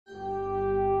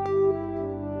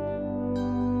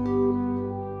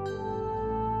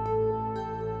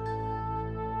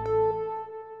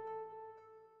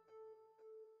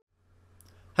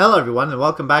Hello everyone and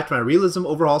welcome back to my Realism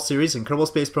Overhaul series in Kerbal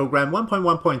Space Program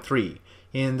 1.1.3.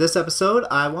 In this episode,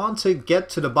 I want to get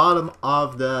to the bottom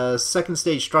of the second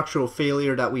stage structural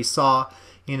failure that we saw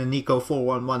in a Niko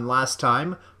 411 last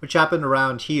time, which happened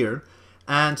around here.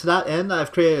 And to that end,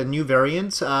 I've created a new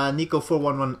variant, Niko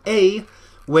 411A,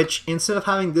 which instead of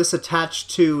having this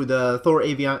attached to the Thor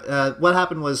avionics, what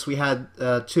happened was we had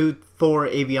two Thor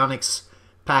avionics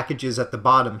packages at the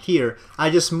bottom here. I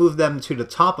just moved them to the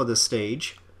top of the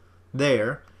stage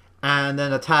there and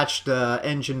then attached the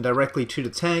engine directly to the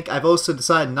tank. I've also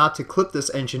decided not to clip this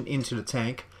engine into the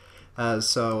tank,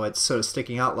 so it's sort of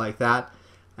sticking out like that.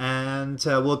 And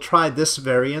we'll try this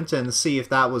variant and see if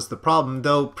that was the problem,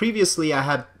 though previously I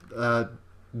had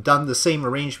done the same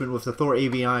arrangement with the Thor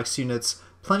avionics units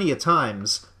plenty of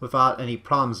times without any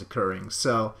problems occurring,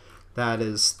 so that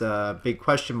is the big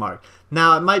question mark.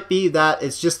 Now it might be that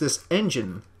it's just this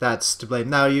engine that's to blame.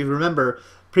 Now you remember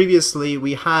previously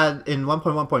we had in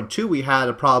 1.1.2 we had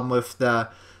a problem with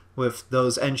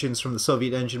those engines from the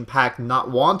Soviet engine pack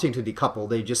not wanting to decouple.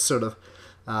 They just sort of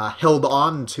held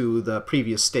on to the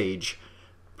previous stage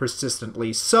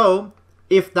persistently. So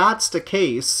if that's the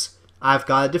case, I've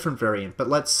got a different variant, but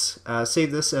let's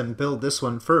save this and build this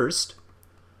one first.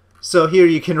 So here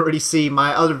you can already see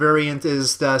my other variant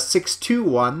is the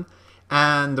 621,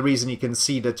 and the reason you can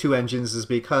see the two engines is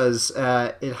because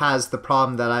it has the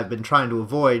problem that I've been trying to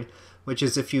avoid, which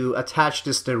is if you attach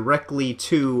this directly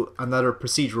to another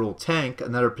procedural tank,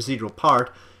 another procedural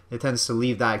part, it tends to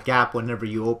leave that gap whenever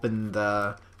you open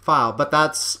the file. But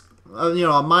that's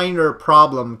a minor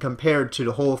problem compared to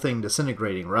the whole thing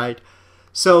disintegrating, right?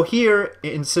 So here,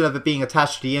 instead of it being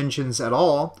attached to the engines at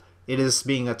all, it is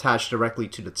being attached directly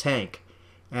to the tank.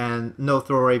 And no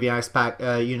Thor avionics pack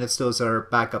units, those are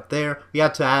back up there. We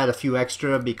had to add a few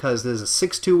extra because there's a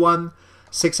 621,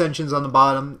 6 engines on the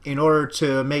bottom. In order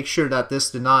to make sure that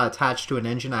this did not attach to an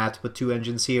engine, I had to put 2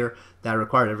 engines here. That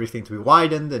required everything to be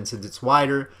widened, and since it's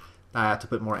wider, I had to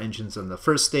put more engines on the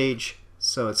first stage.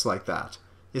 So it's like that.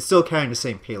 It's still carrying the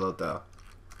same payload though.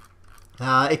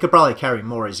 It could probably carry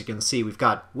more. As you can see, we've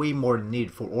got way more than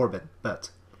needed for orbit, but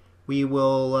we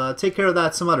will take care of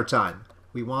that some other time.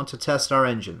 We want to test our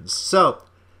engines. So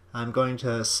I'm going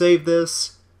to save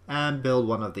this and build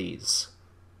one of these.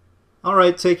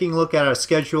 Alright, taking a look at our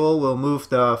schedule, we'll move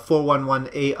the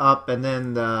 411A up and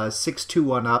then the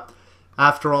 621 up.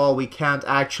 After all, we can't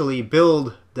actually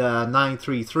build the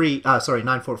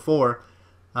 944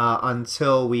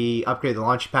 until we upgrade the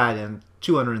launch pad in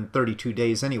 232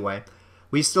 days anyway.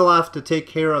 We still have to take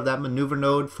care of that maneuver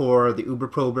node for the Uber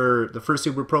prober, the first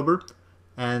Uber prober,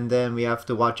 and then we have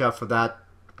to watch out for that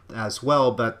as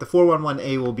well, but the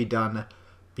 411A will be done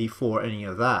before any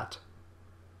of that.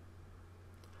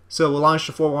 So we'll launch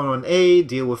the 411A,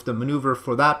 deal with the maneuver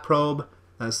for that probe,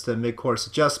 that's the mid-course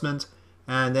adjustment,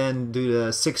 and then do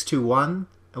the 621.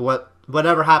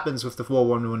 Whatever happens with the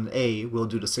 411A, we'll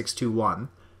do the 621,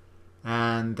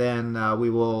 and then we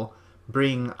will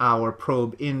bring our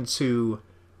probe into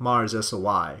Mars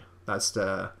SOI. That's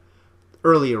the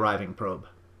early arriving probe.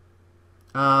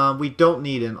 We don't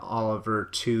need an Oliver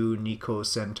 2 Niko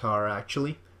Centaur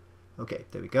actually. Okay,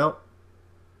 there we go.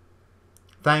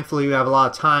 Thankfully we have a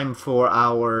lot of time for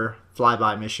our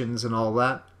flyby missions and all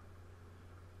that.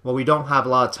 What we don't have a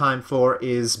lot of time for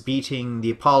is beating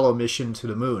the Apollo mission to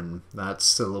the moon.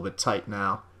 That's a little bit tight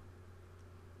now.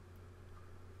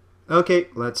 Okay,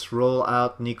 let's roll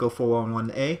out Niko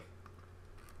 411A.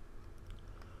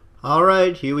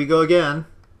 Alright, here we go again.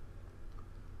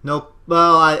 Nope.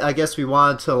 Well, I guess we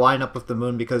wanted to line up with the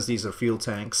moon because these are fuel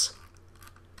tanks.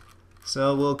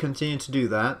 So we'll continue to do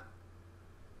that.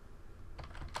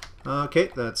 Okay,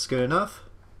 that's good enough.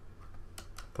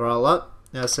 Throttle up.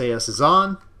 SAS is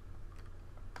on.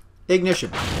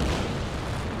 Ignition.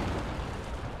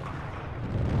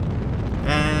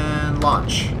 And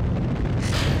launch.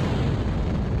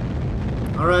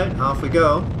 Alright, off we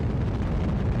go.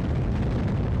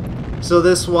 So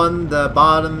this one, the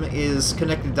bottom is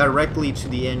connected directly to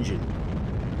the engine.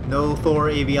 No Thor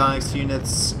avionics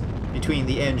units between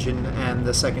the engine and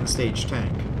the second stage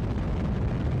tank.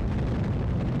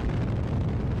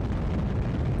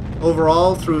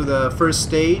 Overall, through the first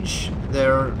stage,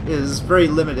 there is very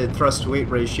limited thrust to weight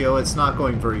ratio. It's not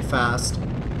going very fast.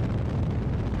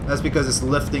 That's because it's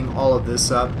lifting all of this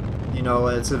up. You know,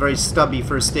 it's a very stubby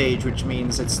first stage, which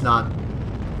means it's not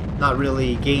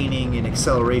really gaining in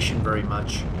acceleration very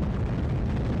much.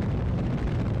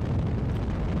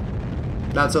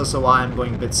 That's also why I'm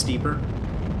going a bit steeper.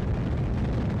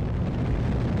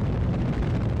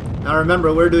 Now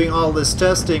remember, we're doing all this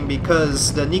testing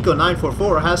because the Niko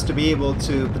 944 has to be able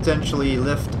to potentially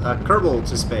lift a Kerbal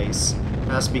to space.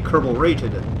 Has to be Kerbal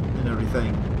rated and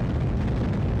everything.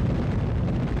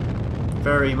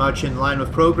 Very much in line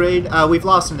with prograde. We've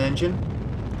lost an engine.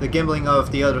 The gimbling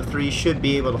of the other three should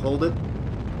be able to hold it.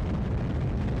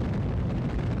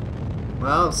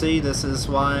 Well, see, this is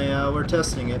why we're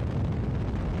testing it.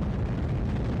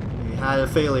 We had a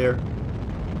failure.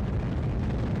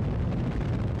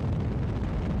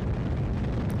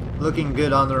 Looking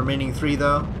good on the remaining three,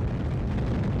 though.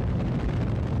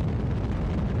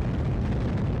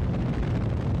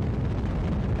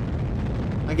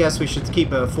 I guess we should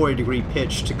keep a 40-degree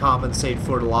pitch to compensate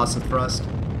for the loss of thrust.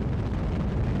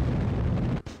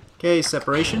 Okay,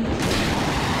 separation.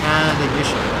 And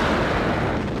ignition.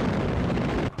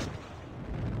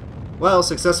 Well,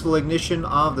 successful ignition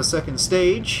of the second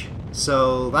stage,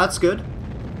 so that's good.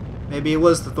 Maybe it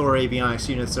was the Thor avionics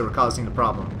units that were causing the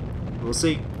problem. We'll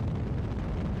see.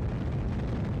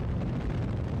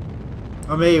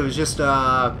 Or maybe it was just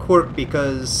a quirk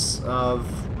because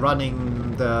of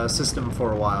running the system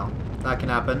for a while. That can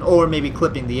happen. Or maybe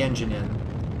clipping the engine in.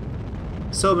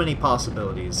 So many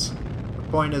possibilities. The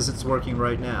point is it's working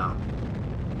right now.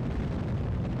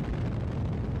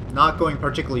 Not going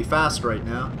particularly fast right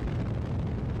now.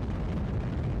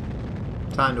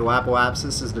 Time to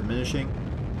apoapsis is diminishing.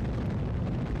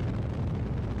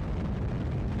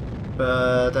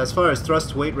 But as far as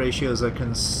thrust-to-weight ratios are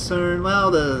concerned, well,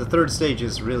 the third stage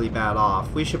is really bad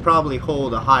off. We should probably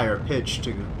hold a higher pitch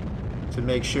to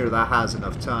make sure that has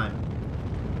enough time.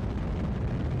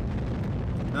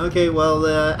 Okay, well,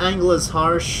 the angle is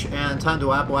harsh and time to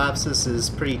apoapsis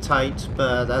is pretty tight,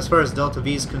 but as far as delta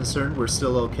V is concerned, we're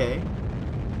still okay.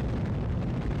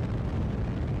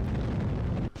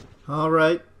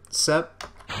 Alright, sep.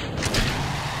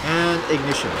 And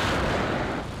ignition.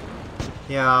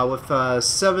 Yeah, with a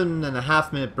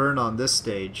 7.5 minute burn on this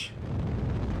stage.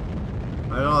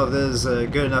 I don't know if this is a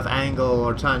good enough angle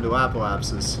or time to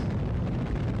apoapsis.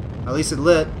 At least it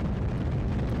lit.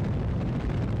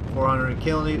 400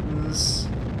 kilonewtons.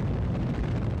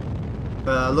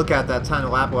 But look at that time to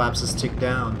apoapsis tick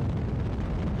down.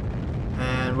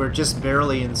 And we're just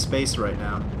barely in space right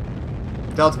now.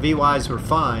 Delta V wise we're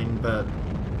fine, but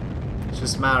it's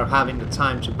just a matter of having the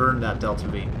time to burn that delta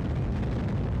V.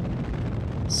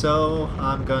 So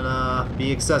I'm gonna be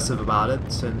excessive about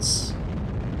it since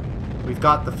we've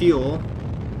got the fuel,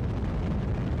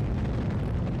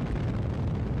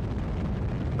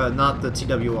 but not the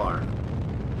TWR.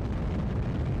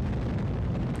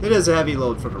 It is a heavy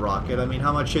load for the rocket. I mean,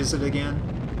 how much is it again?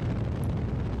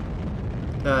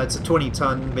 It's a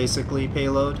 20-ton basically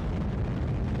payload.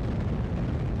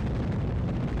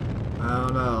 I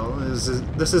don't know.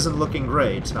 This isn't looking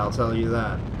great, I'll tell you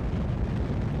that.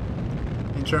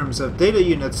 In terms of data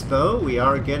units, though, we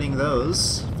are getting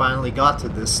those. Finally got to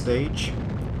this stage.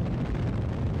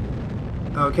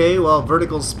 Okay, well,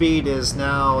 vertical speed is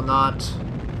now not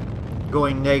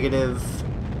going negative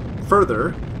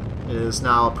further. It is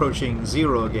now approaching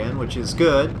 0 again, which is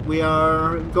good. We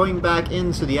are going back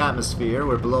into the atmosphere.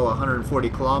 We're below 140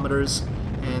 kilometers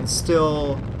and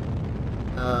still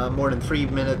more than 3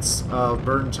 minutes of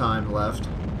burn time left.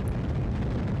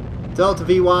 Delta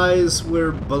V wise,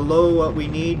 we're below what we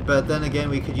need, but then again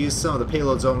we could use some of the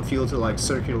payload's own fuel to like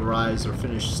circularize or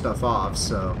finish stuff off,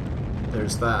 so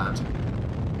there's that.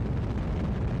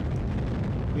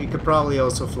 We could probably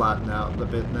also flatten out a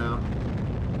bit now.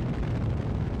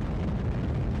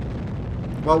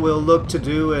 What we'll look to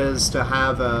do is to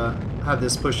have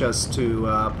this push us to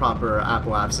proper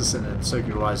apoapsis and then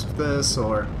circularize with this,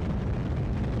 or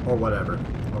whatever,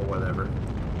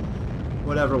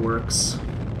 whatever works.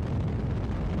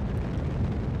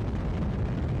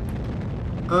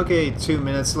 Okay, 2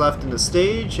 minutes left in the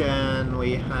stage, and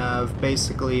we have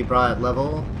basically brought it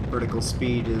level. Vertical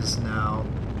speed is now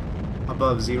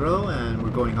above 0, and we're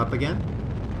going up again.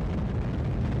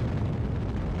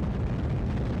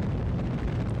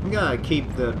 I'm gonna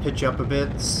keep the pitch up a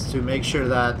bit to make sure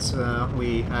that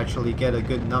we actually get a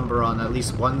good number on at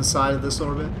least one side of this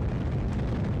orbit.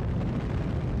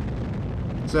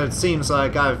 So it seems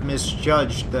like I've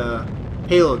misjudged the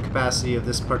payload capacity of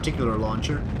this particular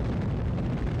launcher.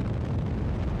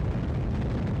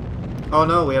 Oh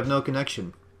no, we have no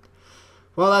connection.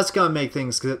 Well, that's gonna make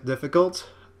things difficult.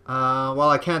 Well,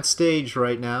 I can't stage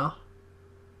right now.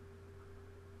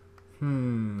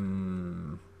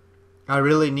 I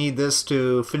really need this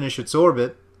to finish its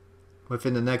orbit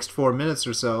within the next 4 minutes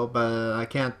or so, but I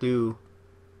can't do...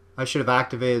 I should have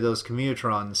activated those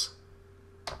commutrons.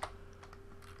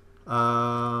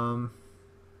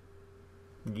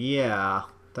 Yeah,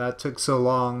 that took so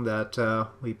long that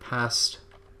we passed...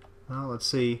 Well, let's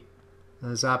see.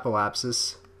 There's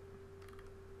apoapsis.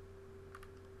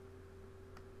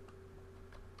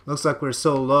 Looks like we're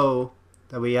so low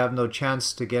that we have no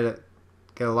chance to get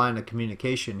a line of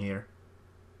communication here.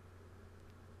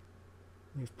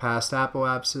 We've passed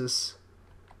apoapsis.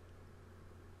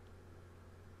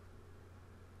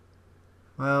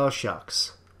 Well,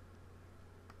 shucks.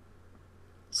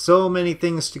 So many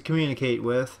things to communicate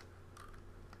with.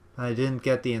 I didn't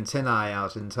get the antennae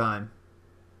out in time.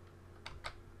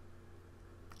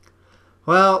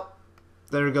 Well,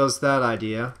 there goes that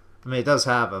idea. I mean, it does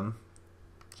have them.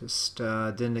 Just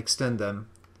didn't extend them.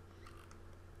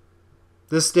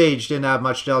 This stage didn't have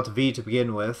much delta V to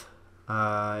begin with.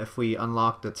 If we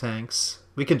unlock the tanks,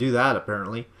 we can do that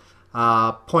apparently.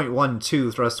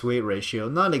 0.12 thrust to weight ratio,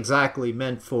 not exactly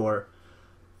meant for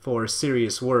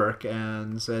serious work,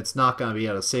 and it's not going to be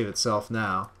able to save itself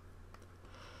now.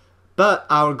 But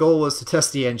our goal was to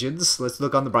test the engines. Let's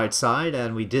look on the bright side,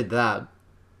 and we did that.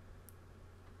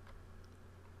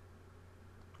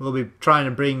 We'll be trying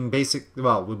to bring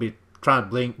we'll be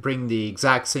trying to bring the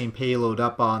exact same payload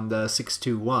up on the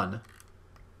 621.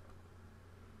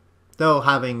 Though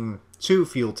having 2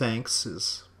 fuel tanks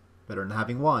is better than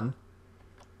having 1.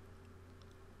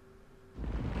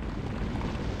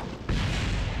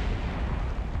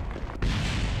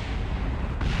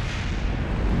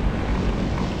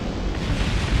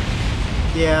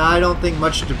 Yeah, I don't think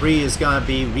much debris is going to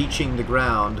be reaching the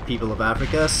ground, people of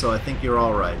Africa, so I think you're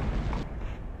alright.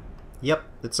 Yep,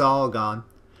 it's all gone.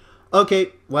 Okay,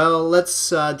 well, let's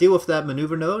deal with that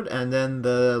maneuver node and then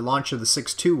the launch of the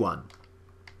 621.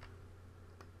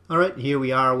 Alright, here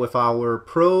we are with our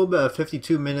probe,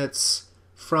 52 minutes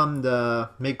from the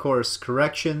mid-course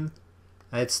correction.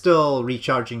 It's still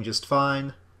recharging just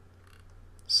fine,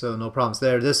 so no problems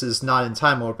there. This is not in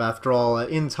time warp after all.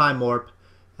 In time warp,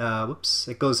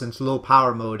 it goes into low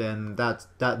power mode, and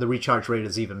the recharge rate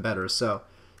is even better. So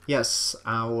yes,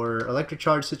 our electric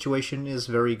charge situation is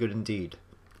very good indeed.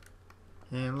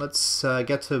 And let's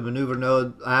get to maneuver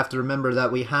node. I have to remember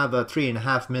that we have a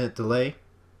 3.5 minute delay.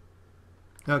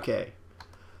 Okay,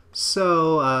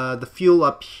 so the fuel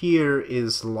up here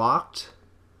is locked,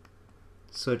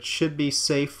 so it should be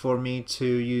safe for me to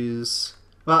use.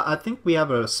 Well, I think we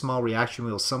have a small reaction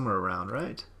wheel somewhere around,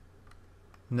 right?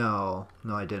 No,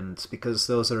 I didn't, because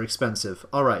those are expensive.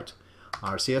 Alright,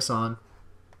 RCS on.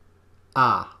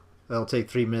 Ah, it'll take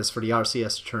 3 minutes for the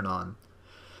RCS to turn on.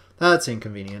 That's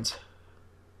inconvenient.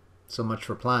 So much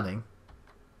for planning.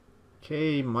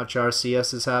 Okay, much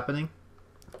RCS is happening.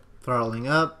 Throttling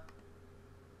up.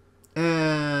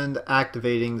 And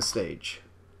activating the stage.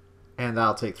 And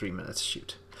that'll take 3 minutes.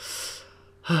 Shoot.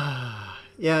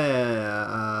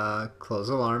 Yeah. Close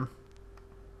alarm.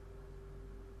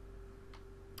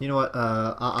 You know what?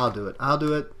 I'll do it. I'll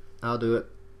do it.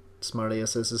 Smart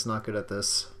ASS is not good at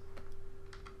this.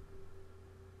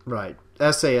 Right.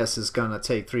 SAS is gonna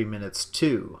take 3 minutes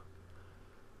too.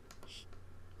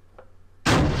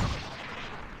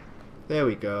 There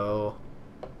we go.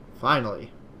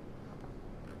 Finally.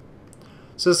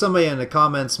 So somebody in the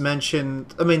comments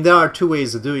mentioned, I mean, there are 2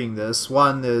 ways of doing this.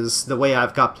 One is the way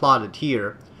I've got plotted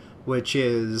here, which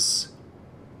is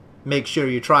make sure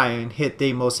you try and hit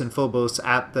Deimos and Phobos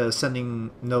at the sending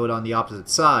node on the opposite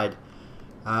side.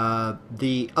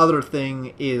 The other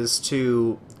thing is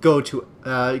to go to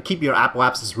keep your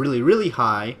apoapsis really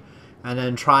high, and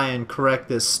then try and correct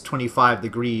this 25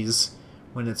 degrees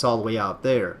when it's all the way out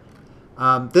there.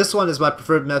 This one is my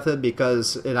preferred method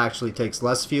because it actually takes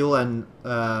less fuel, and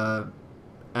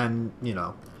you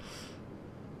know,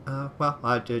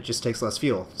 it just takes less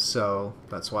fuel, so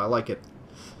that's why I like it.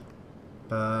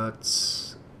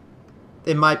 But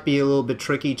it might be a little bit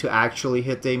tricky to actually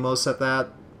hit Deimos at that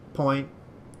point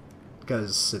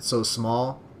because it's so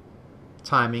small.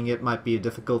 Timing it might be a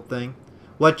difficult thing.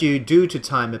 What you do to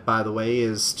time it, by the way,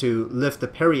 is to lift the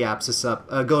periapsis up,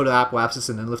 go to apoapsis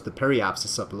and then lift the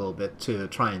periapsis up a little bit to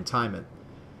try and time it.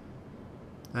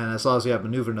 And as long as you have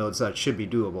maneuver nodes, that should be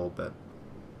doable, but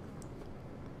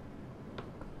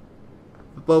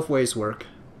both ways work.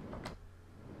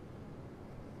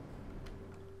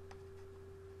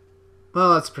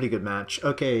 Well, that's a pretty good match.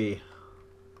 Okay.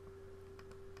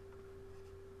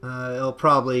 It'll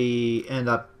probably end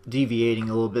up deviating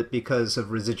a little bit because of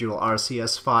residual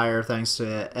RCS fire thanks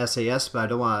to SAS, but I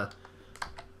don't want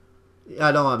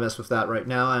to mess with that right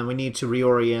now, and we need to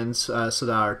reorient so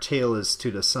that our tail is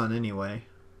to the sun anyway.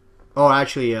 Oh,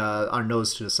 actually, our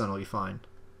nose to the sun will be fine.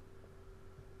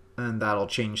 And that'll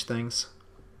change things.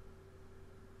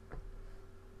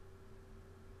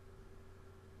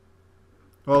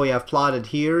 What we have plotted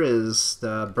here is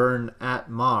the burn at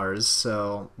Mars,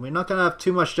 so we're not going to have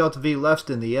too much delta V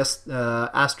left in the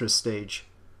Astra stage.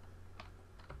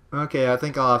 Okay, I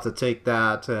think I'll have to take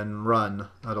that and run.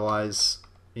 Otherwise,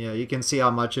 yeah, you can see how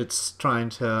much it's trying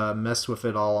to mess with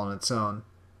it all on its own.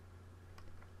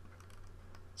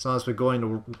 As long as we're going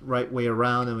the right way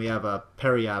around and we have a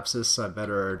periapsis, I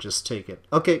better just take it.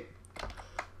 Okay,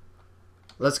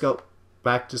 let's go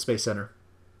back to Space Center.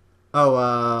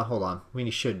 Oh, hold on. We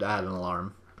should add an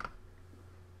alarm.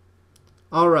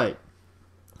 Alright,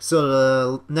 so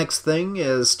the next thing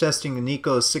is testing the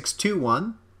Niko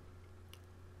 621.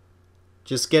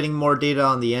 Just getting more data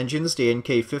on the engines, the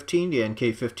NK15, the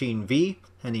NK15V,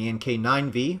 and the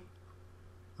NK9V,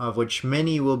 of which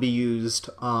many will be used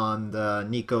on the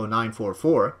Niko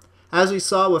 944. As we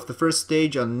saw with the first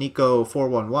stage on Niko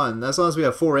 411, as long as we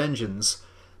have 4 engines,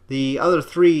 the other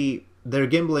 3, their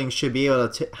gimbaling should be able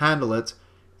to handle it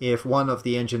if one of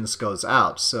the engines goes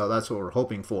out, so that's what we're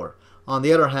hoping for. On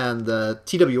the other hand, the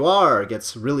TWR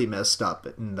gets really messed up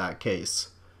in that case,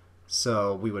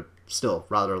 so we would still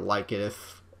rather like it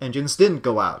if engines didn't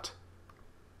go out.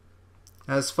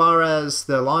 As far as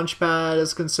the launch pad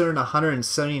is concerned,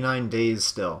 179 days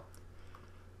still.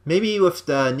 Maybe with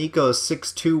the Niko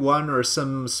 621 or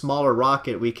some smaller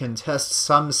rocket we can test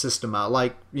some system out,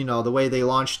 like, you know, the way they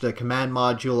launched the command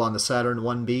module on the Saturn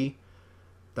 1B,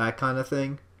 that kind of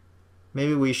thing.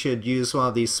 Maybe we should use one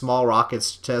of these small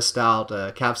rockets to test out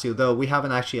a capsule, though we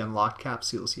haven't actually unlocked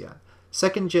capsules yet.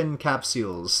 Second gen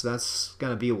capsules, that's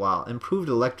gonna be a while. Improved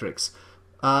electrics.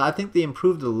 I think the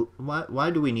improved... Why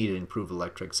do we need improved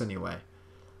electrics anyway?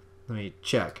 Let me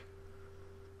check.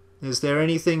 Is there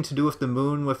anything to do with the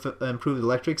moon with improved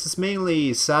electrics? It's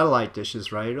mainly satellite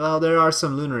dishes, right? Well, there are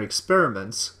some lunar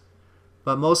experiments,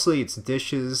 but mostly it's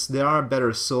dishes. There are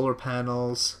better solar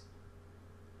panels.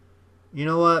 You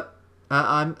know what?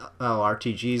 Oh,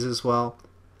 RTGs as well.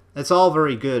 It's all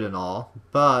very good and all,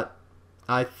 but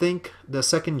I think the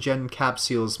second gen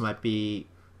capsules might be...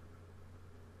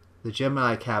 The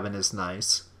Gemini cabin is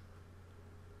nice.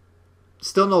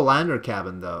 Still no lander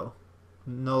cabin though.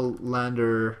 No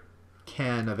lander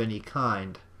can of any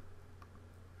kind.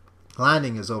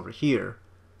 Landing is over here,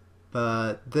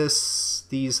 but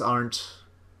these aren't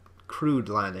crewed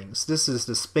landings. This is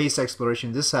the space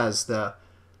exploration. This has the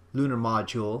lunar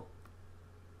module.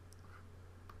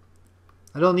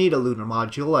 I don't need a lunar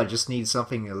module, I just need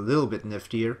something a little bit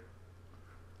niftier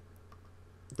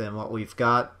than what we've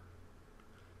got.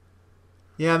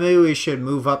 Yeah, maybe we should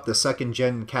move up the second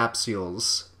gen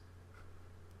capsules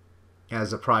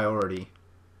as a priority,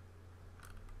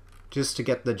 just to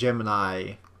get the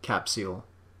Gemini capsule.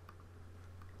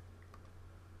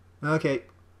 Okay,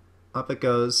 up it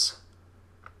goes.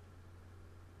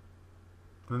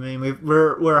 I mean,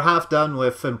 we're half done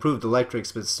with improved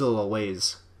electrics, but still a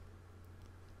ways.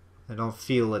 I don't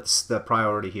feel it's the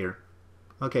priority here.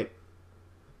 Okay.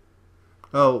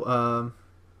 Oh,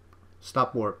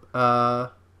 stop warp.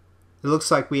 It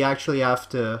looks like we actually have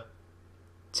to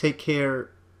take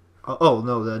care... Oh,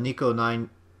 no, the Niko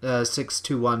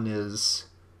 621 is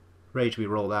ready to be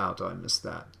rolled out. Oh, I missed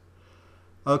that.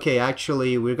 Okay,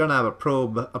 actually, we're going to have a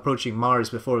probe approaching Mars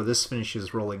before this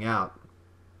finishes rolling out.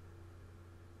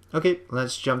 Okay,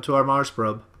 let's jump to our Mars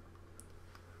probe.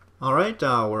 Alright,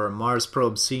 our Mars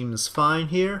probe seems fine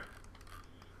here.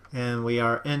 And we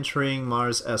are entering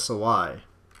Mars SOI.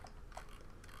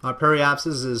 Our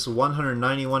periapsis is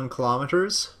 191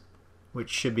 kilometers,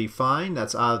 which should be fine.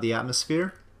 That's out of the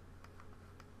atmosphere.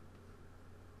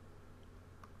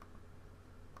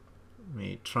 Let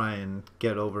me try and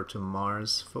get over to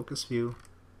Mars. Focus view.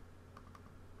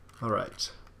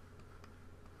 Alright.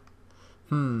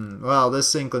 Well,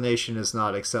 this inclination is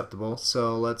not acceptable,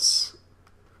 so that's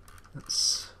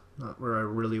not where I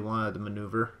really wanted to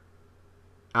maneuver.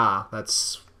 Ah,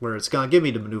 that's where it's gonna give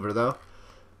me to maneuver, though.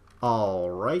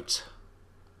 Alright.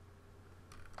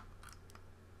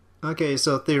 Okay,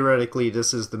 so theoretically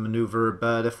this is the maneuver,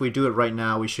 but if we do it right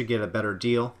now we should get a better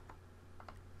deal.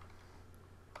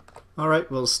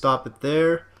 Alright, we'll stop it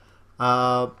there.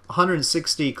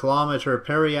 160 kilometer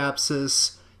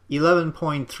periapsis,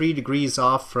 11.3 degrees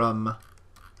off from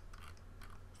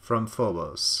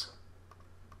Phobos.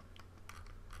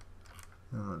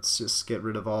 And let's just get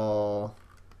rid of all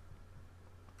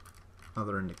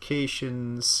other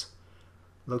indications.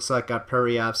 Looks like our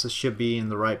periapsis should be in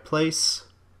the right place.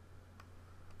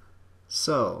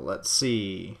 So let's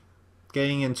see.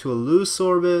 Getting into a loose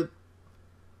orbit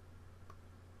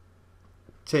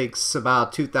takes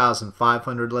about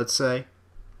 2,500, let's say.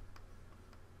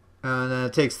 And then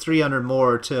it takes 300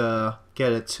 more to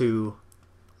get it to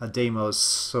a Deimos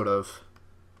sort of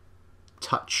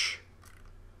touch.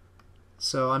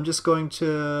 So I'm just going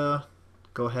to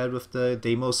go ahead with the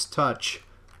Deimos touch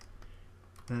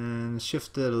and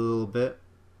shift it a little bit.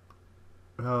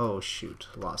 Oh shoot,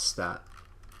 lost that.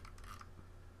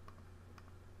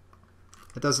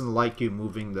 It doesn't like you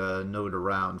moving the node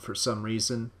around for some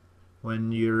reason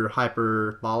when you're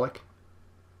hyperbolic.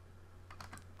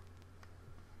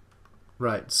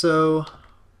 Right, so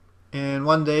in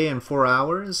 1 day and 4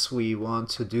 hours we want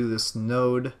to do this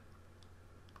node,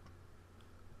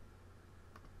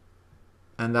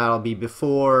 and that'll be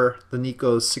before the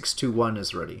Niko 621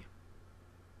 is ready.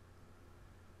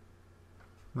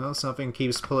 Well, something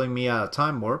keeps pulling me out of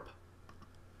time warp.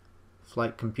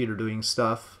 Flight computer doing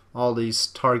stuff, all these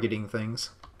targeting things.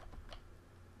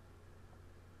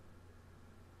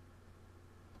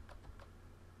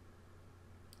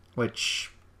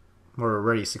 Which were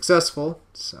already successful,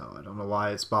 so I don't know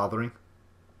why it's bothering.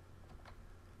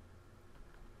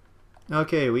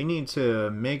 Okay, we need to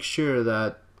make sure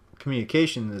that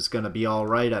communication is going to be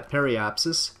alright at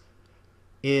periapsis.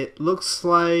 It looks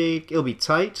like it'll be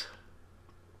tight.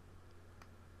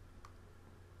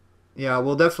 Yeah,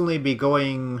 we'll definitely be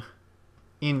going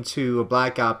into a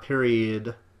blackout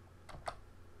period,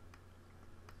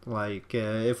 like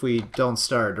if we don't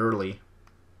start early.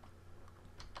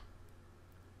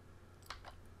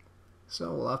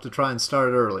 So we'll have to try and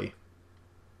start early.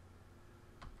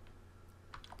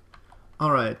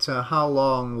 Alright, how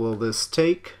long will this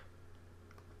take?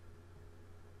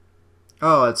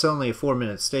 Oh, it's only a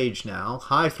 4-minute stage now.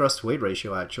 High thrust weight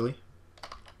ratio, actually.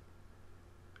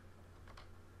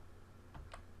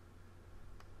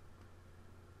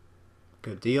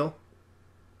 Good deal.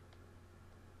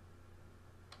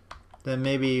 Then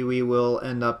maybe we will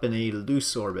end up in a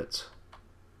loose orbit.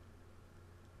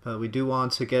 But we do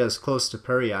want to get as close to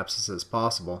periapsis as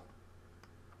possible.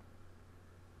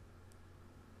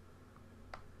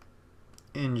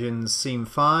 Engines seem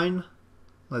fine.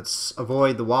 Let's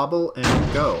avoid the wobble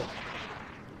and go.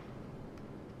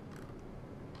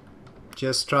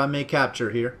 Just try and make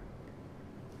capture here.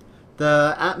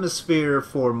 The atmosphere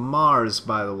for Mars,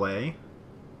 by the way,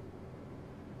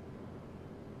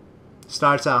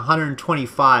 starts at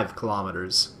 125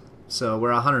 kilometers. So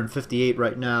we're 158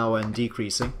 right now and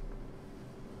decreasing.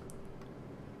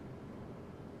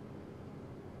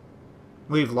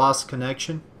 We've lost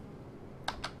connection.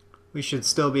 We should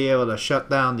still be able to shut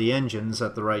down the engines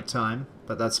at the right time,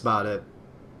 but that's about it.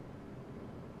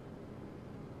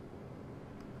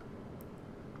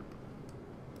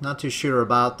 Not too sure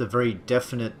about the very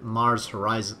definite Mars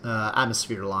horizon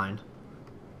atmosphere line.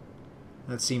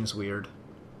 That seems weird.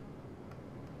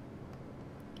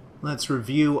 Let's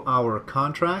review our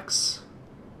contracts.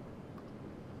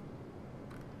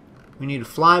 We need to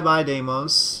fly by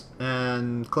Deimos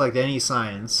and collect any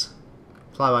science.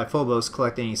 Fly by Phobos,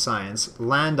 collect any science.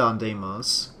 Land on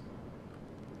Deimos.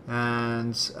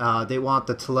 And they want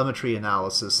the telemetry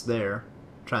analysis there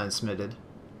transmitted.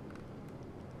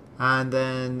 And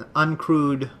then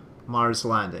uncrewed Mars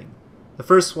landing. The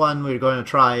first one we're going to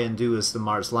try and do is the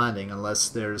Mars landing, unless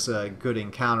there's a good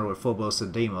encounter with Phobos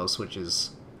and Deimos, which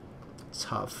is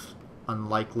tough,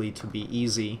 unlikely to be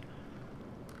easy.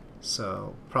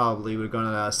 So probably we're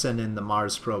gonna send in the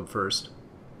Mars probe first,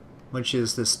 which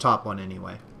is this top one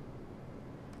anyway.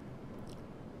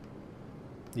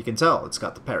 You can tell it's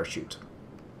got the parachute.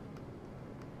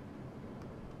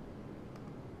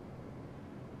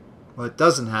 What it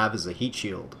doesn't have is a heat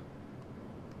shield.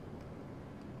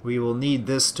 We will need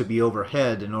this to be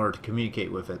overhead in order to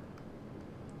communicate with it.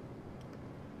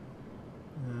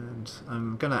 And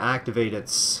I'm gonna activate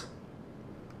its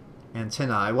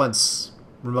antennae once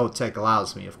remote tech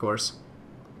allows me, of course.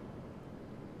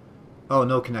 Oh,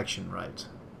 no connection, right.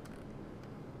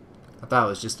 I thought it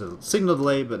was just a signal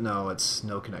delay, but no, it's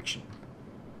no connection.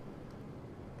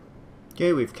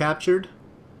 Okay, we've captured.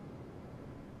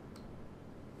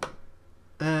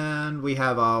 And we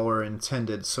have our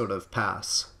intended sort of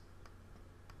pass.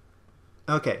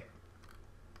 Okay.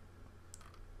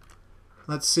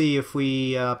 Let's see if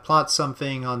we plot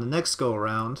something on the next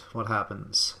go-around, what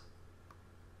happens.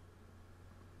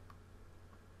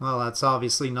 Well, that's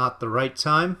obviously not the right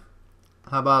time.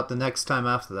 How about the next time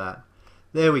after that?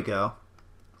 There we go.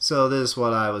 So this is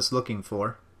what I was looking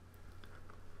for.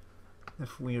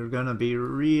 If we are going to be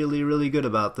really, really good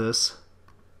about this.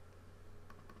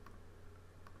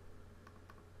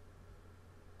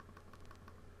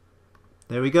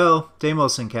 There we go.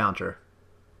 Deimos encounter.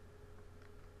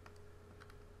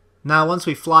 Now once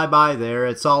we fly by there,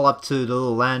 it's all up to the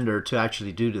little lander to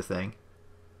actually do the thing.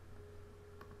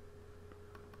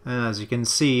 And as you can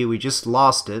see, we just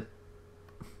lost it.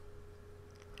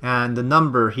 And the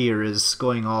number here is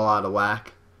going all out of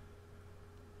whack.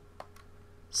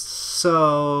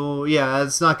 So yeah,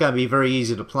 it's not going to be very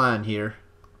easy to plan here.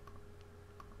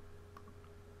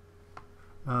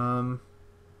 Okay,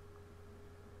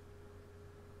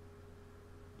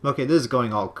 this is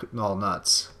going all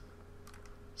nuts.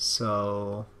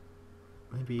 So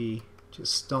maybe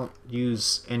just don't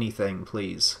use anything,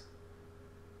 please.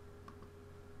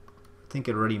 I think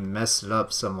it already messed it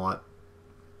up somewhat.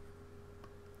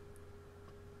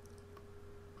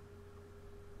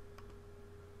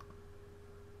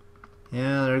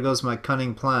 Yeah, there goes my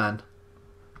cunning plan.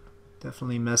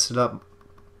 Definitely messed it up.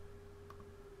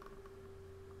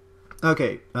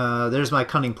 Okay, there's my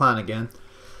cunning plan again.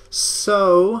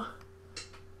 So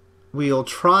we'll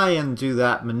try and do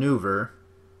that maneuver.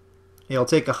 It'll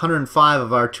take 105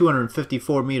 of our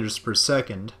 254 meters per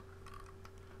second.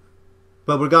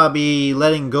 But we're gonna be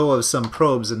letting go of some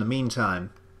probes in the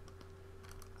meantime.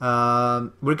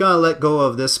 We're gonna let go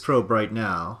of this probe right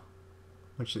now,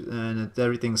 and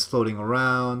everything's floating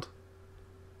around.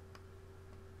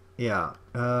 Yeah.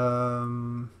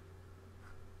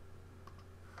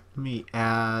 Let me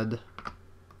add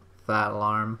that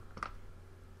alarm.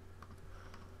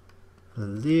 A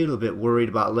little bit worried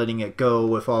about letting it go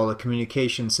with all the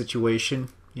communication situation,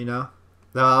 you know.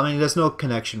 I mean, there's no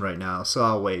connection right now, so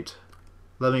I'll wait.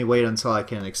 Let me wait until I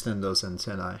can extend those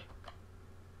antennae.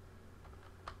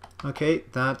 Okay,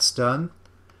 that's done.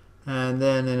 And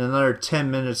then in another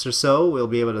 10 minutes or so, we'll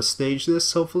be able to stage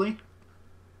this, hopefully.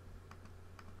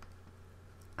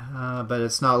 But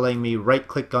it's not letting me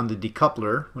right-click on the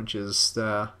decoupler, which is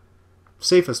the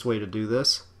safest way to do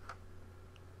this.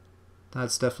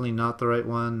 That's definitely not the right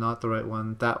one, not the right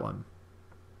one, that one.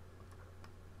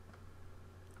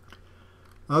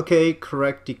 Okay,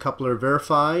 correct decoupler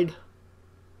verified.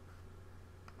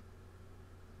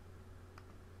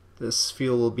 This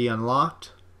fuel will be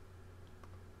unlocked.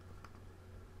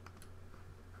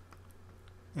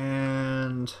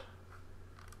 And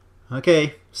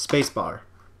okay, spacebar.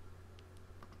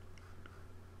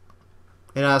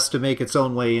 It has to make its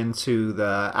own way into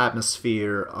the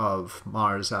atmosphere of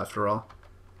Mars, after all.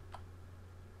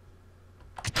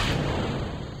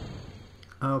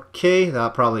 Okay,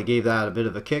 that probably gave that a bit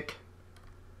of a kick.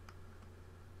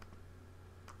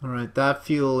 Alright, that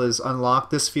fuel is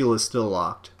unlocked. This fuel is still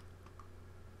locked.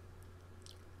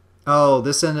 Oh,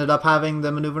 this ended up having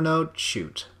the maneuver node?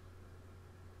 Shoot.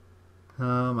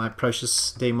 Oh, my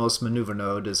precious Deimos maneuver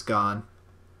node is gone.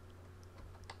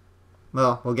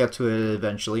 Well, we'll get to it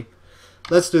eventually.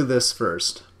 Let's do this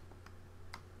first.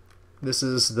 This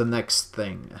is the next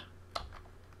thing.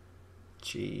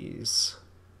 Jeez.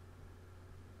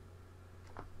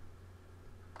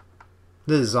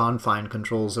 This is on fine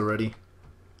controls already.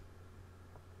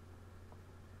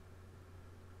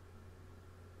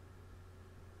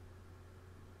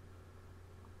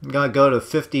 I'm gonna go to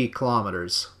 50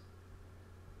 kilometers.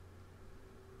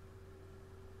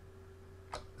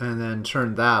 And then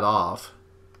turn that off.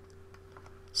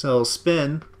 So it'll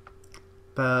spin,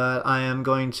 but I am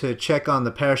going to check on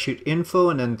the parachute info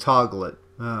and then toggle it.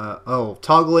 Oh,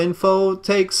 toggle info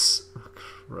takes...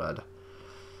 crud.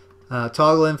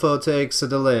 Toggle info takes a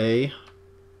delay.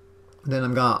 Then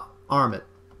I'm gonna arm it.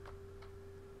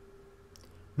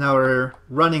 Now we're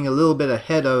running a little bit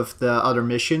ahead of the other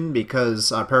mission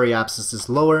because our periapsis is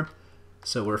lower,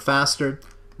 so we're faster,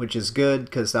 which is good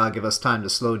because that'll give us time to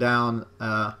slow down.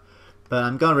 But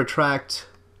I'm gonna retract.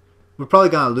 We're probably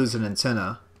gonna lose an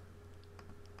antenna.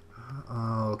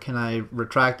 Oh, can I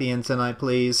retract the antennae,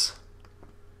 please?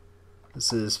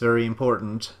 This is very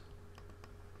important.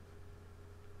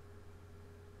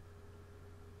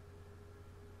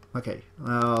 Okay,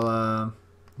 well,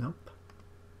 nope.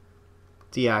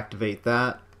 Deactivate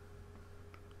that.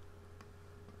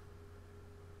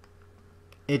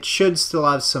 It should still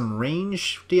have some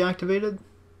range deactivated.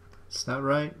 Is that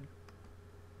right?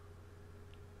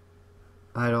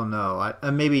 I don't know.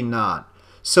 Maybe not.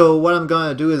 So what I'm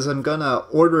gonna do is I'm gonna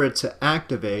order it to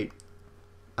activate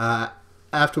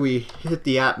after we hit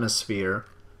the atmosphere,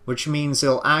 which means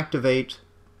it'll activate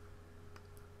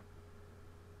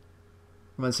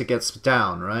once it gets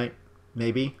down, right?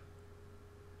 Maybe.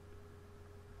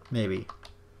 Maybe.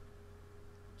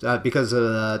 Because of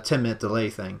the 10-minute delay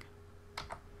thing.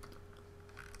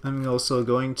 I'm also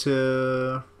going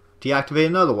to deactivate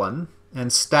another one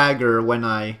and stagger when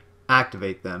I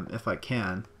activate them if I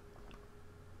can.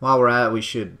 While we're at it, we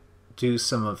should do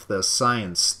some of the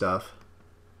science stuff.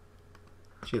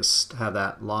 Just have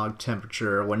that log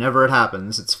temperature. Whenever it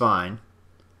happens, it's fine.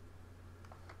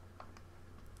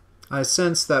 I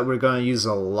sense that we're going to use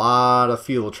a lot of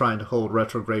fuel trying to hold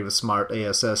retrograde with smart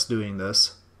ASS doing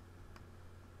this.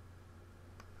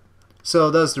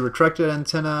 So does the retracted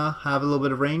antenna have a little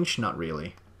bit of range? Not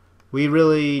really. We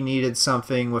really needed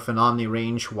something with an omni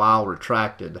range while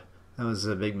retracted. That was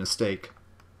a big mistake.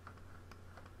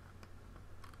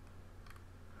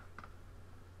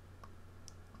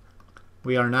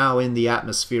 We are now in the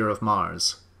atmosphere of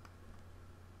Mars.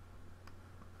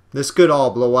 This could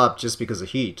all blow up just because of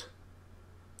heat.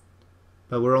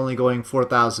 But we're only going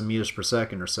 4,000 meters per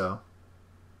second or so.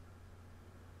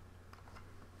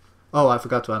 Oh, I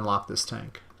forgot to unlock this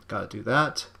tank. Gotta do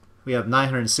that. We have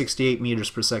 968 meters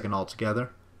per second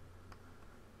altogether.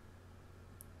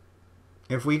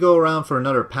 If we go around for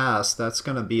another pass, that's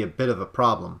gonna be a bit of a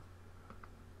problem.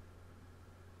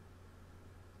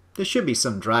 There should be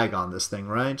some drag on this thing,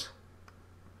 right?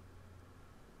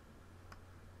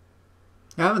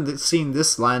 I haven't seen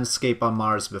this landscape on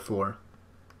Mars before.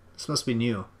 This must be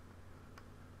new.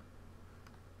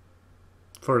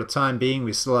 For the time being,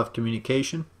 we still have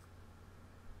communication.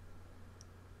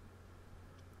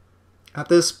 At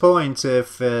this point,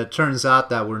 if it turns out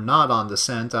that we're not on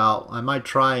descent, I might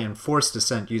try and force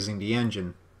descent using the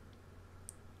engine.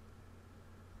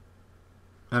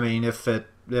 I mean, if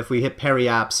we hit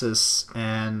periapsis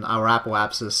and our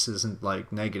apoapsis isn't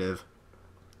like negative.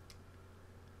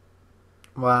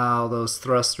 Wow, those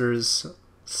thrusters,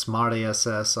 smart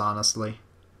ASS, honestly.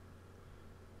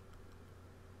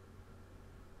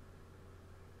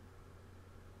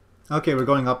 Okay, we're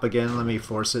going up again. Let me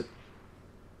force it.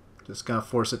 Just gonna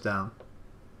force it down.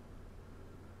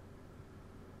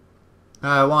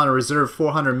 I want to reserve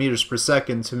 400 meters per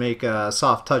second to make a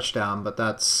soft touchdown, but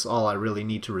that's all I really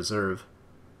need to reserve.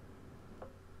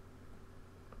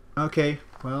 Okay,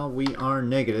 well, we are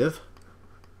negative.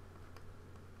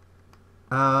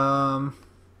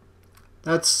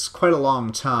 That's quite a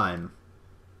long time.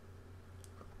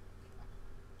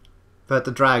 But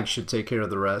the drag should take care of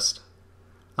the rest.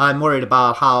 I'm worried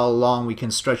about how long we can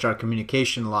stretch our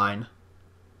communication line.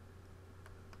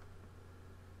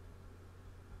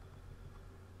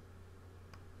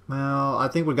 Well, I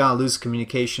think we're gonna lose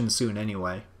communication soon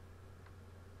anyway.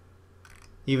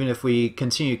 Even if we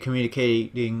continue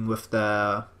communicating with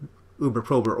the Uber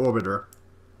Prober orbiter,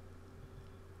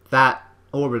 that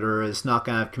orbiter is not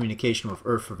gonna have communication with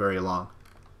Earth for very long.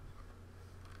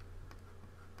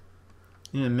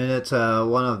 In a minute,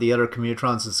 one of the other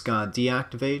commutrons is gonna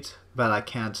deactivate, but I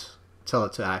can't tell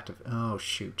it to activate. Oh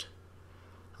shoot.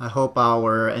 I hope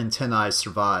our antennae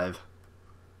survive.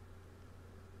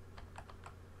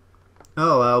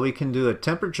 Oh, we can do a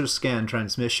temperature scan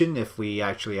transmission if we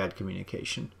actually had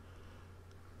communication.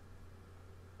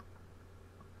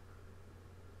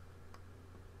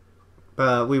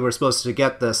 But we were supposed to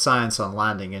get the science on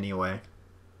landing anyway.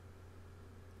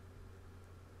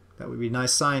 That would be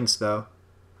nice science though.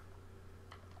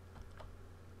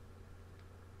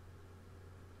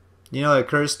 You know, it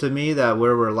occurs to me that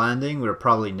where we're landing, we're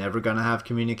probably never going to have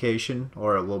communication,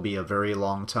 or it will be a very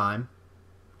long time.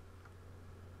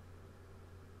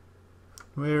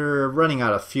 We're running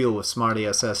out of fuel with Smart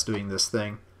ASS doing this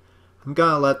thing. I'm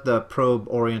going to let the probe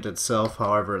orient itself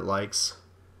however it likes.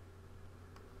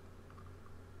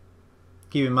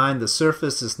 Keep in mind the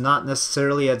surface is not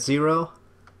necessarily at 0,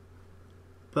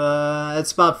 but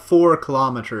it's about 4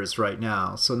 kilometers right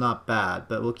now, so not bad,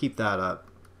 but we'll keep that up.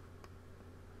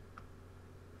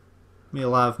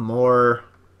 We'll have more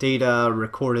data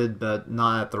recorded, but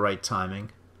not at the right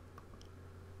timing.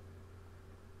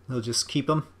 We'll just keep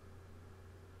them.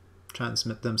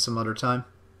 Transmit them some other time.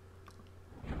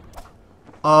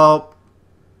 Oh!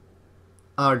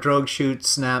 Our drogue chute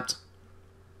snapped.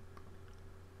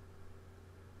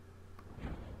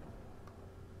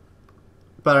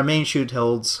 But our main chute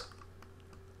holds.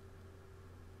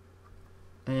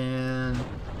 And...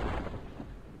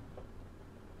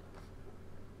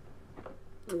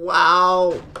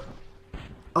 wow!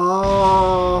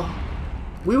 Oh!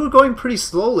 We were going pretty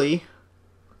slowly,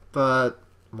 but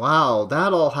wow,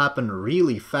 that all happened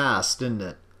really fast, didn't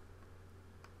it?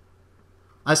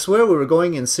 I swear we were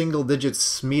going in single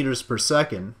digits meters per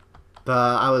second,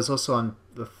 but I was also on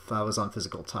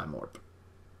physical time warp.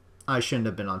 I shouldn't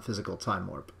have been on physical time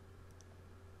warp.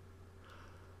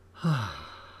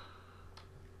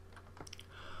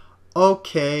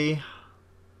 Okay,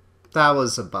 that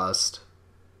was a bust.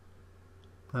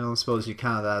 I don't suppose you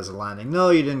counted that as a landing. No,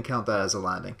 you didn't count that as a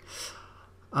landing.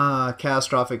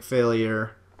 Catastrophic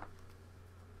failure.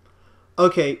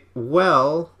 Okay,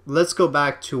 well, let's go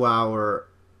back to our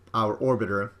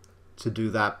orbiter to do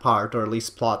that part, or at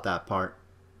least plot that part.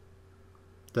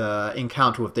 The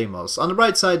encounter with Deimos. On the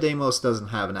right side, Deimos doesn't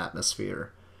have an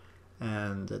atmosphere,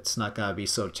 and it's not going to be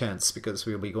so tense because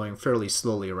we'll be going fairly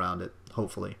slowly around it,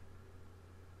 hopefully.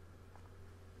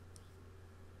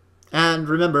 And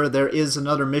remember, there is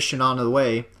another mission on the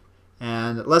way,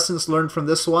 and lessons learned from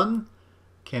this one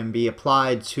can be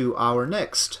applied to our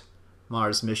next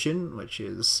Mars mission, which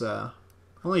is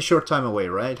only a short time away,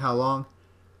 right? How long?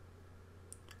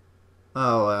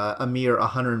 Oh, a mere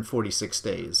 146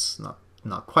 days.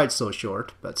 Not quite so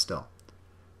short, but still.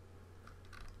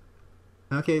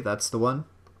 Okay, that's the one.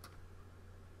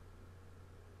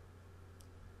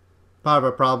 Part of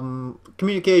a problem.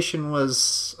 Communication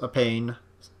was a pain.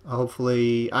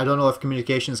 Hopefully, I don't know if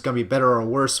communication is going to be better or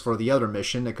worse for the other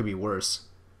mission. It could be worse.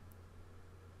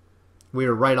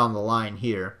 We're right on the line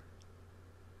here.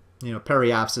 You know,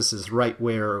 periapsis is right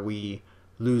where we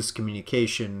lose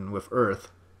communication with Earth.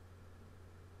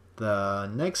 The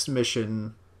next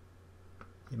mission,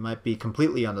 it might be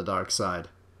completely on the dark side.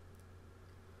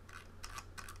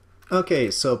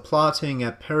 Okay, so plotting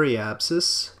at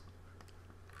periapsis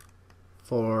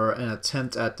for an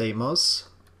attempt at Deimos.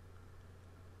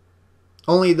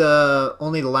 Only the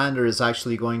lander is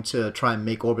actually going to try and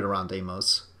make orbit around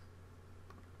Deimos.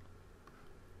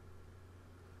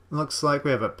 Looks like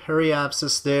we have a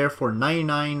periapsis there for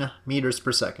 99 meters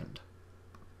per second.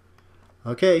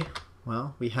 Okay,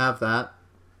 well, we have that.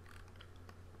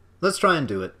 Let's try and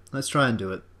do it. Let's try and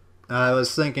do it. I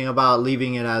was thinking about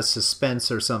leaving it as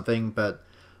suspense or something, but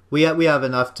we have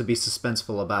enough to be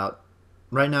suspenseful about.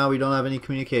 Right now we don't have any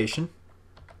communication.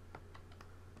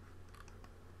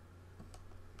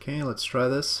 Okay, let's try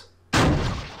this.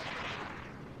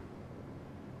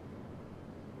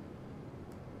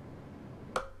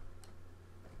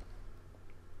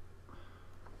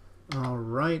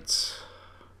 Alright.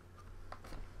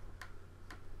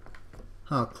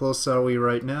 How close are we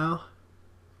right now?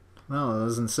 Well, it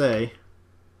doesn't say.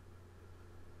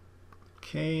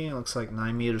 Okay, looks like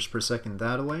 9 meters per second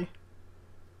that way.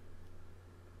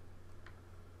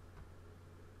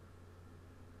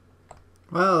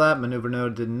 Well, that maneuver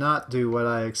node did not do what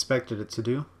I expected it to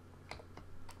do.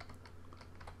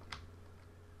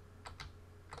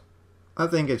 I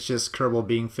think it's just Kerbal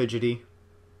being fidgety.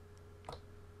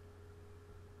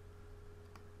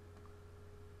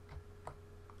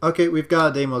 Okay, we've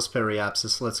got a Deimos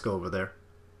periapsis. Let's go over there.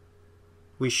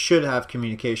 We should have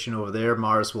communication over there.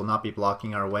 Mars will not be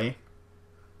blocking our way.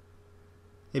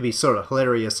 It'd be sort of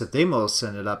hilarious if Deimos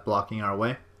ended up blocking our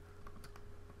way.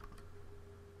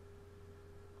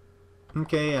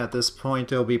 Okay, at this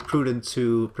point it'll be prudent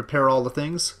to prepare all the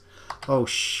things. Oh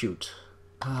shoot.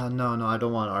 No, I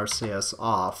don't want RCS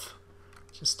off.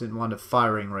 Just didn't want it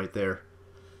firing right there.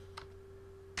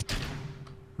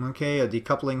 Okay, a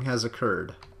decoupling has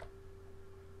occurred.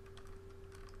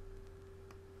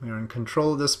 We are in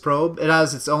control of this probe. It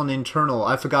has its own internal...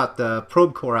 I forgot the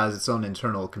probe core has its own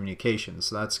internal communication,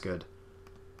 so that's good.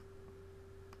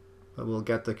 But we'll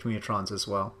get the commutrons as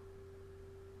well.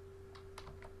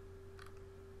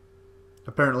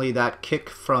 Apparently that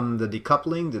kick from the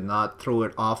decoupling did not throw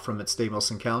it off from its Deimos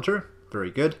encounter.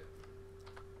 Very good.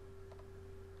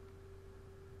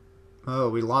 Oh,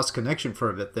 we lost connection for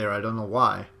a bit there. I don't know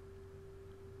why.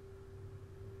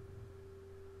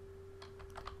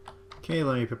 Okay,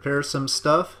 let me prepare some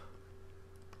stuff.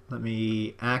 Let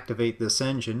me activate this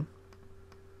engine.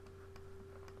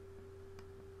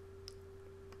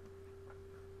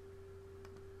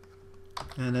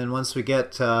 And then once we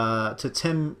get to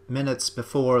 10 minutes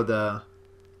before the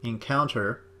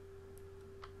encounter,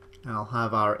 I'll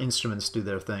have our instruments do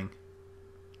their thing.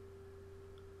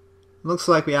 Looks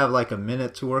like we have like a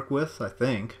minute to work with, I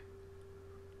think.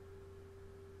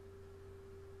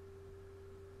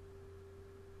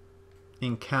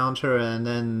 Encounter and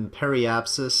then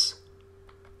periapsis.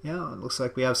 Yeah, it looks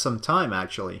like we have some time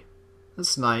actually.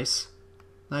 That's nice.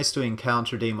 Nice to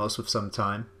encounter Deimos with some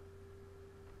time.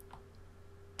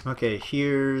 Okay,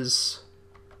 here's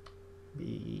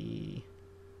the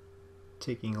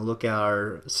taking a look at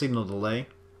our signal delay.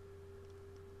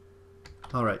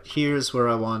 Alright, here's where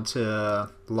I want to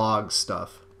log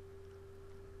stuff.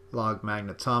 Log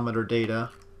magnetometer data.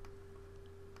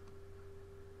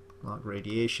 Log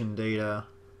radiation data.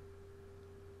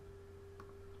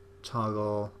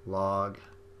 Toggle log.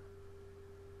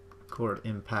 Record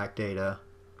impact data.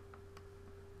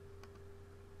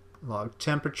 Log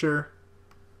temperature.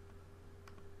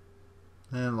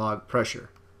 And log pressure.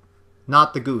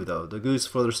 Not the goo though. The goo's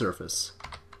for the surface.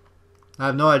 I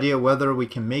have no idea whether we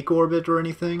can make orbit or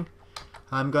anything.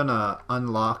 I'm gonna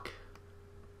unlock...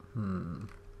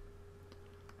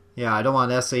 Yeah, I don't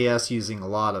want SAS using a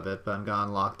lot of it, but I'm gonna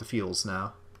unlock the fuels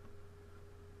now.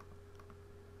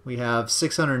 We have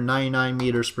 699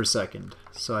 meters per second,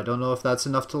 so I don't know if that's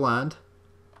enough to land.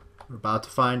 We're about to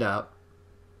find out.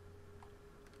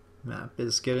 Map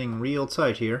is getting real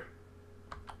tight here.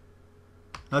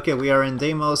 Okay, we are in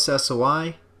Deimos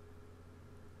SOI.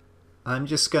 I'm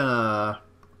just gonna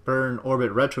burn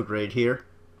orbit retrograde here.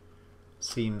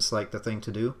 Seems like the thing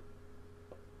to do.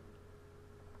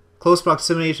 Close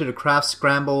proximity to the craft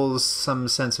scrambles some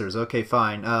sensors. Okay,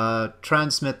 fine.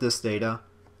 Transmit this data.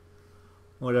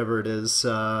 Whatever it is.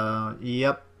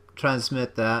 Yep.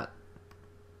 Transmit that.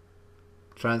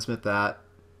 Transmit that.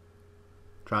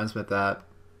 Transmit that.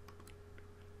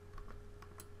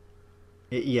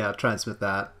 Yeah, transmit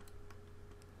that.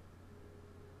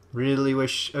 Really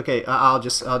wish. Okay, I'll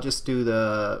just do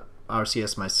the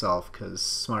RCS myself because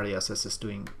SmartESS is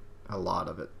doing a lot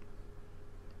of it.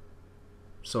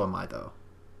 So am I, though.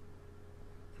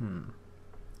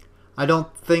 I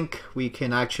don't think we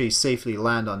can actually safely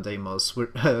land on Deimos.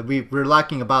 We're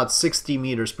lacking about 60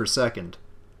 meters per second.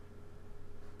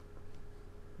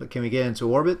 But can we get into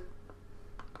orbit?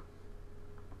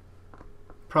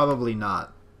 Probably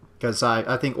not, because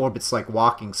I think orbit's like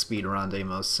walking speed around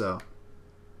Deimos. So,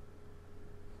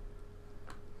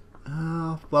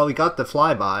 well, we got the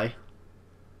flyby.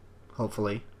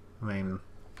 Hopefully, I mean.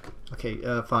 Okay,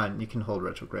 fine. You can hold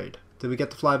retrograde. Did we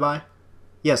get the flyby?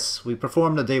 Yes, we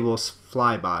performed the Deimos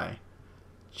flyby.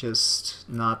 Just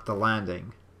not the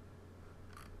landing.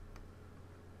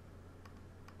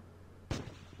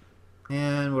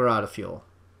 And we're out of fuel.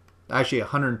 Actually,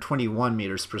 121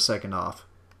 meters per second off.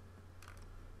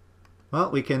 Well,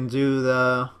 we can do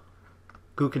the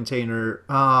goo container.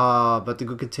 But the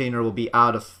goo container will be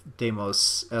out of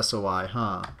Deimos SOI,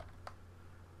 huh?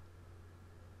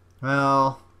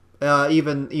 Well,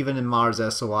 even in Mars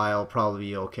SOI, I'll probably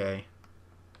be okay.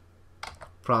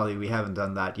 Probably we haven't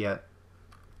done that yet.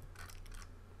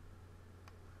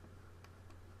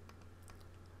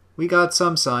 We got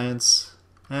some science,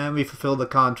 and we fulfilled the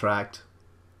contract,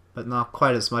 but not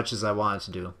quite as much as I wanted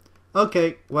to do.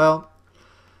 Okay, well,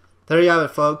 there you have it,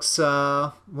 folks.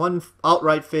 One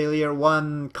outright failure,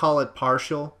 one call it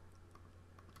partial.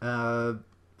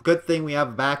 Good thing we have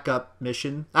a backup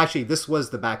mission. Actually, this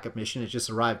was the backup mission. It just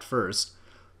arrived first.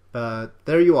 But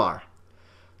there you are.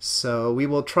 So we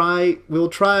will try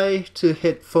to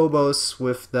hit Phobos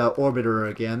with the orbiter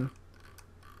again,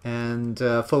 and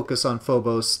focus on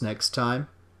Phobos next time.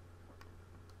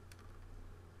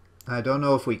 I don't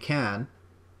know if we can.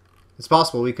 It's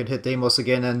possible we could hit Deimos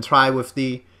again and try with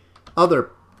the other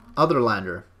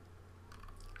lander.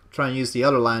 Try and use the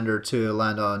other lander to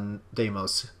land on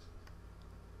Deimos.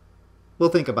 We'll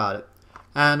think about it.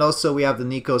 And also we have the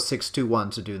Niko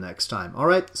 621 to do next time.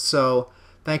 Alright, so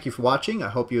thank you for watching. I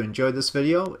hope you enjoyed this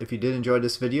video. If you did enjoy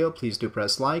this video, please do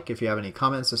press like. If you have any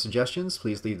comments or suggestions,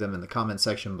 please leave them in the comment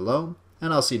section below.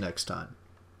 And I'll see you next time.